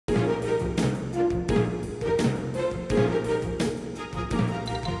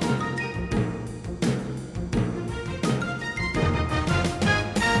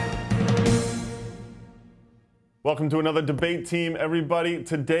Welcome to another debate team, everybody.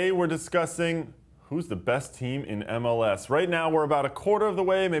 Today we're discussing who's the best team in MLS. Right now we're about a quarter of the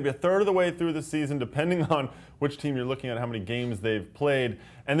way, maybe a third of the way through the season, depending on which team you're looking at, how many games they've played.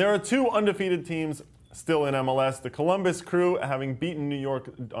 And there are two undefeated teams still in MLS. The Columbus Crew, having beaten New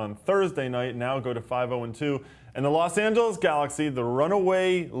York on Thursday night, now go to 5-0-2. And the Los Angeles Galaxy, the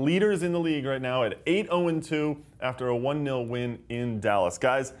runaway leaders in the league right now at 8-0-2 after a 1-0 win in Dallas.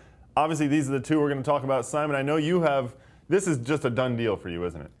 Guys, obviously, these are the two we're going to talk about. Simon, I know you have, this is just a done deal for you,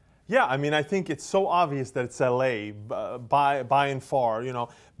 isn't it? Yeah, I mean, I think it's so obvious that it's LA by and far, you know,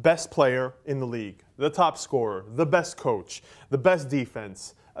 best player in the league, the top scorer, the best coach, the best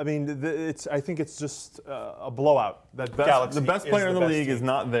defense. I mean, I think it's just a blowout. The best player in the league is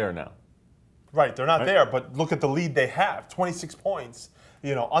not there now. Right, they're not there, but look at the lead they have, 26 points.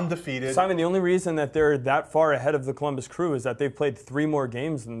 You know, undefeated. Simon, the only reason that they're that far ahead of the Columbus Crew is that they've played 3 more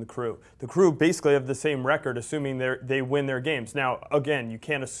games than the Crew. The Crew basically have the same record, assuming they win their games. Now, again, you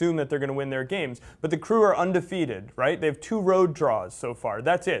can't assume that they're going to win their games, but the Crew are undefeated, right? They have 2 road draws so far.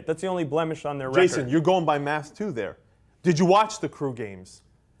 That's it. That's the only blemish on their record. Jason, you're going by math too there. Did you watch the Crew games?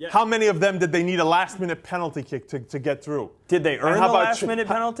 Yeah. How many of them did they need a last-minute penalty kick to get through? Did they earn the last-minute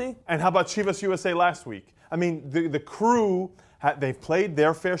penalty? And how about Chivas USA last week? I mean, the Crew, they've played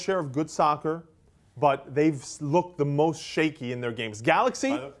their fair share of good soccer, but they've looked the most shaky in their games.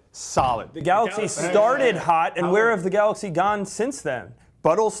 Galaxy, solid. The Galaxy started hot, and where have the Galaxy gone since then?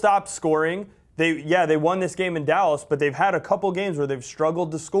 Buttle stopped scoring. They won this game in Dallas, but they've had a couple games where they've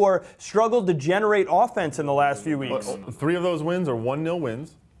struggled to score, struggled to generate offense in the last few weeks. 3 of those wins are 1-0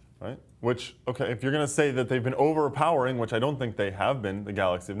 wins, right? Which, okay, if you're going to say that they've been overpowering, which I don't think they have been, the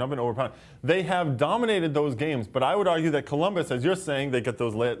Galaxy have not been overpowering, they have dominated those games. But I would argue that Columbus, as you're saying, they get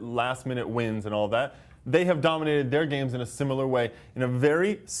those last-minute wins and all that. They have dominated their games in a similar way, in a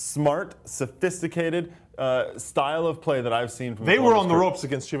very smart, sophisticated style of play that I've seen from the Columbus. They were on the ropes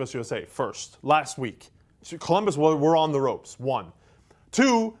against Chivas USA first, last week. Columbus were on the ropes, 1.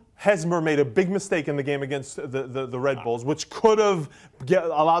 2, Hesmer made a big mistake in the game against the Red Bulls, which could have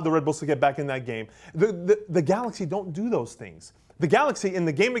allowed the Red Bulls to get back in that game. The Galaxy don't do those things. The Galaxy, in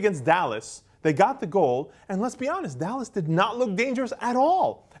the game against Dallas, they got the goal, and let's be honest, Dallas did not look dangerous at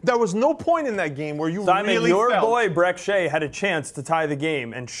all. There was no point in that game where you really your felt. boy Breck Shea had a chance to tie the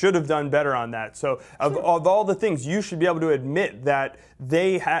game and should have done better on that. So of all the things, you should be able to admit that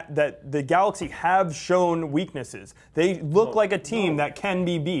that the Galaxy have shown weaknesses. They look like a team that can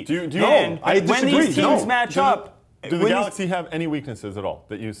be beat. I disagree. When these teams match up, do the Galaxy have any weaknesses at all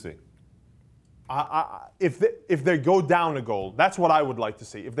that you see? If they go down a goal, that's what I would like to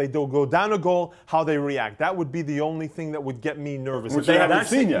see. If they do go down a goal, how they react. That would be the only thing that would get me nervous. Which they haven't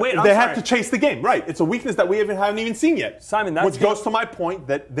seen yet. If they have to chase the game, right. It's a weakness that we haven't even seen yet. Simon, which goes to my point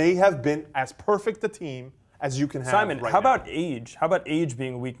that they have been as perfect a team as you can have. Simon, right how now. about age? How about age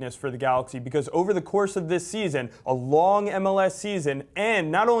being a weakness for the Galaxy? Because over the course of this season, a long MLS season,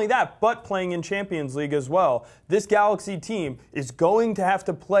 and not only that, but playing in Champions League as well, this Galaxy team is going to have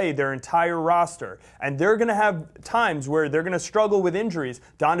to play their entire roster. And they're going to have times where they're going to struggle with injuries.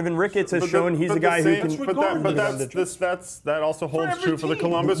 Donovan Ricketts has shown he's a guy who can... That also holds true for the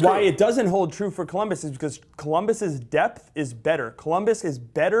Columbus Crew. Why it doesn't hold true for Columbus is because Columbus's depth is better. Columbus is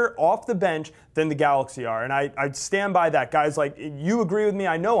better off the bench than the Galaxy are. And I stand by that. Guys like, you agree with me,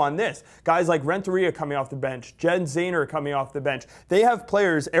 I know, on this. Guys like Renteria coming off the bench, Jed Zahner coming off the bench. They have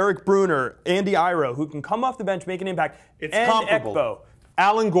players, Eric Bruner, Andy Iro, who can come off the bench, make an impact. It's and comparable. Ekbo.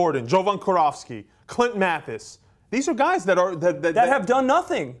 Alan Gordon, Jovan Korofsky, Clint Mathis. These are guys that have done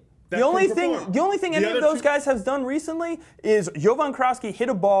nothing. The only thing any of those guys has done recently is Jovan Korofsky hit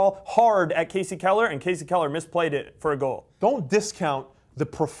a ball hard at Casey Keller, and Casey Keller misplayed it for a goal. Don't discount the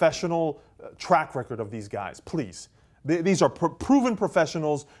professional track record of these guys, please. These are proven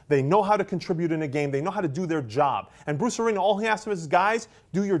professionals. They know how to contribute in a game. They know how to do their job. And Bruce Arena, all he asks of his guys,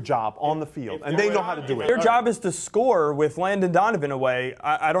 do your job on the field. And they know how to do it. Their job is to score with Landon Donovan away.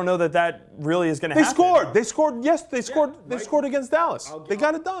 I don't know that really is going to happen. They scored. Yes, they scored. They scored against Dallas. They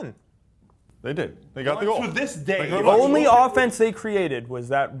got it done. They did. They got the goal. To this day, the only offense they created was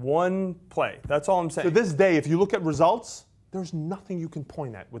that one play. That's all I'm saying. To this day, if you look at results, there's nothing you can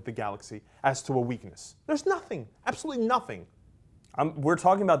point at with the Galaxy as to a weakness. There's nothing. Absolutely nothing. We're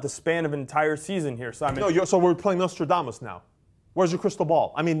talking about the span of an entire season here, Simon. No, so we're playing Nostradamus now. Where's your crystal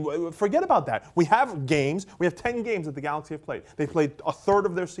ball? I mean, forget about that. We have games. We have 10 games that the Galaxy have played. They've played a third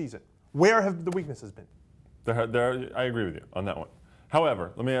of their season. Where have the weaknesses been? I agree with you on that one.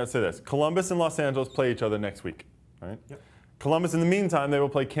 However, let me say this. Columbus and Los Angeles play each other next week. Right? Yep. Columbus, in the meantime, they will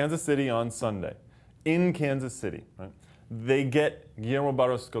play Kansas City on Sunday. In Kansas City. Right? They get Guillermo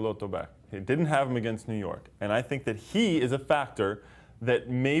Barros Schelotto back. He didn't have him against New York. And I think that he is a factor that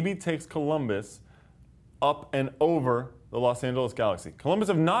maybe takes Columbus up and over the Los Angeles Galaxy. Columbus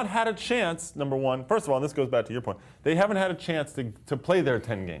have not had a chance, number one. First of all, and this goes back to your point, they haven't had a chance to play their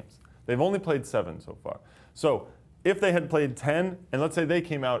 10 games. They've only played 7 so far. So if they had played 10, and let's say they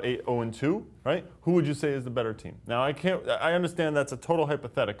came out 8-0-2, right? Who would you say is the better team? Now, I understand that's a total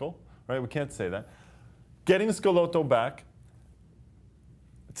hypothetical, right? We can't say that. Getting Schelotto back,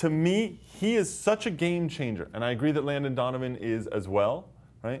 to me, he is such a game changer, and I agree that Landon Donovan is as well,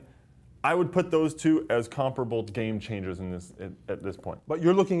 right? I would put those two as comparable game changers in this at this point. But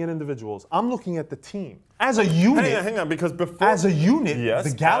you're looking at individuals. I'm looking at the team as a unit. Hang on, because before as a unit, yes,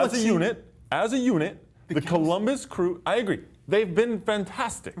 the Galaxy, as a unit, the Columbus Crew. I agree, they've been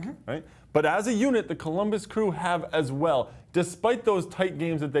fantastic, right? But as a unit, the Columbus Crew have as well. Despite those tight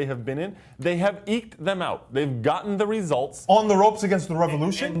games that they have been in, they have eked them out. They've gotten the results. On the ropes against the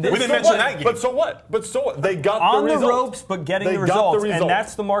Revolution? And We didn't mention that game. But so what? But so what? They got on the results. On the ropes, but getting they the got results. the results. And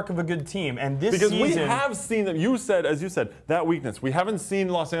that's the mark of a good team. And this because season, we have seen them. You said, as you said, that weakness. We haven't seen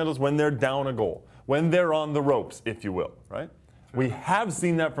Los Angeles when they're down a goal, when they're on the ropes, if you will, right? We have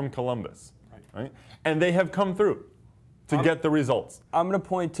seen that from Columbus, right? And they have come through to get the results. I'm going to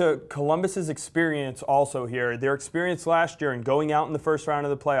point to Columbus's experience also here. Their experience last year in going out in the first round of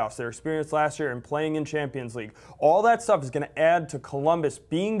the playoffs. Their experience last year in playing in Champions League. All that stuff is going to add to Columbus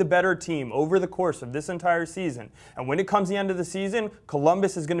being the better team over the course of this entire season. And when it comes to the end of the season,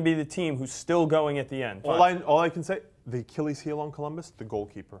 Columbus is going to be the team who's still going at the end. All I can say, the Achilles heel on Columbus, the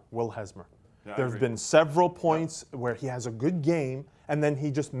goalkeeper, Will Hesmer. Yeah, there have been several points where he has a good game, and then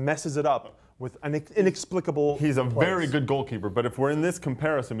he just messes it up with an inexplicable He's a place. very good goalkeeper, but if we're in this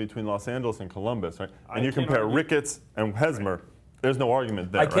comparison between Los Angeles and Columbus, right, and you compare Ricketts and Hesmer, there's no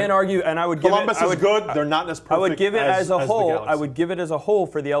argument there. I can't argue, and I would give Columbus is good. They're not as perfect. I would give it as a whole. I would give it as a whole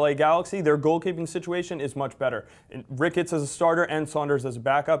for the LA Galaxy. Their goalkeeping situation is much better. And Ricketts as a starter and Saunders as a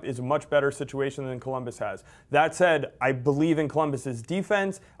backup is a much better situation than Columbus has. That said, I believe in Columbus's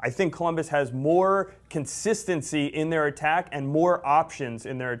defense. I think Columbus has more consistency in their attack and more options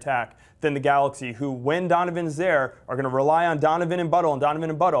in their attack than the Galaxy, who, when Donovan's there, are going to rely on Donovan and Buttle and Donovan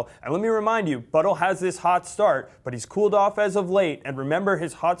and Buttle. And let me remind you, Buttle has this hot start, but he's cooled off as of late. And remember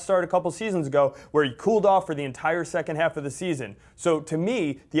his hot start a couple seasons ago, where he cooled off for the entire second half of the season. So to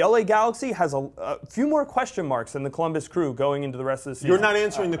me, the LA Galaxy has a few more question marks than the Columbus Crew going into the rest of the season. You're not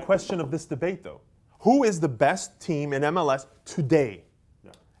answering the question of this debate, though. Who is the best team in MLS today?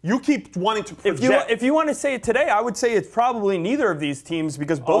 You keep wanting to project. If you want to say it today, I would say it's probably neither of these teams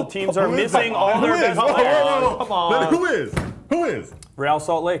because both teams are missing all their best players. Come on. Then who is? Who is? Real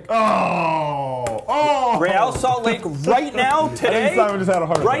Salt Lake. Oh! Real Salt Lake right now, today, Simon just had a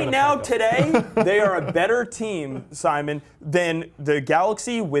heart attack. right now, today, they are a better team, Simon, than the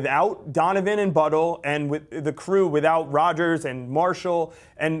Galaxy without Donovan and Buttle and with the Crew without Rogers and Marshall.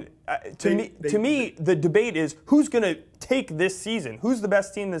 And to me, the debate is who's going to take this season? Who's the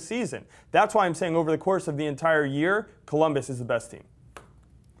best team this season? That's why I'm saying over the course of the entire year, Columbus is the best team.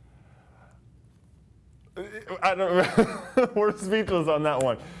 I don't. We're speechless on that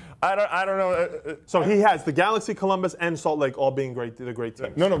one. I don't know. So he has the Galaxy, Columbus, and Salt Lake all being the great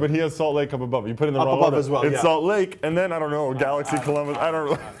teams. No, but he has Salt Lake up above. You put in the Up wrong above order. as well, It's yeah. Salt Lake, and then I don't know, Galaxy, Columbus. I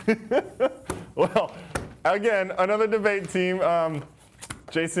don't know. Well, again, another debate team.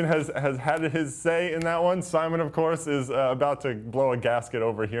 Jason has had his say in that one. Simon, of course, is about to blow a gasket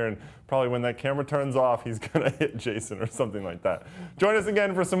over here, and probably when that camera turns off, he's going to hit Jason or something like that. Join us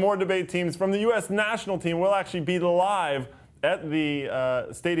again for some more debate teams from the U.S. national team. We'll actually be live at the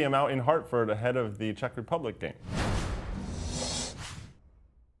stadium out in Hartford ahead of the Czech Republic game.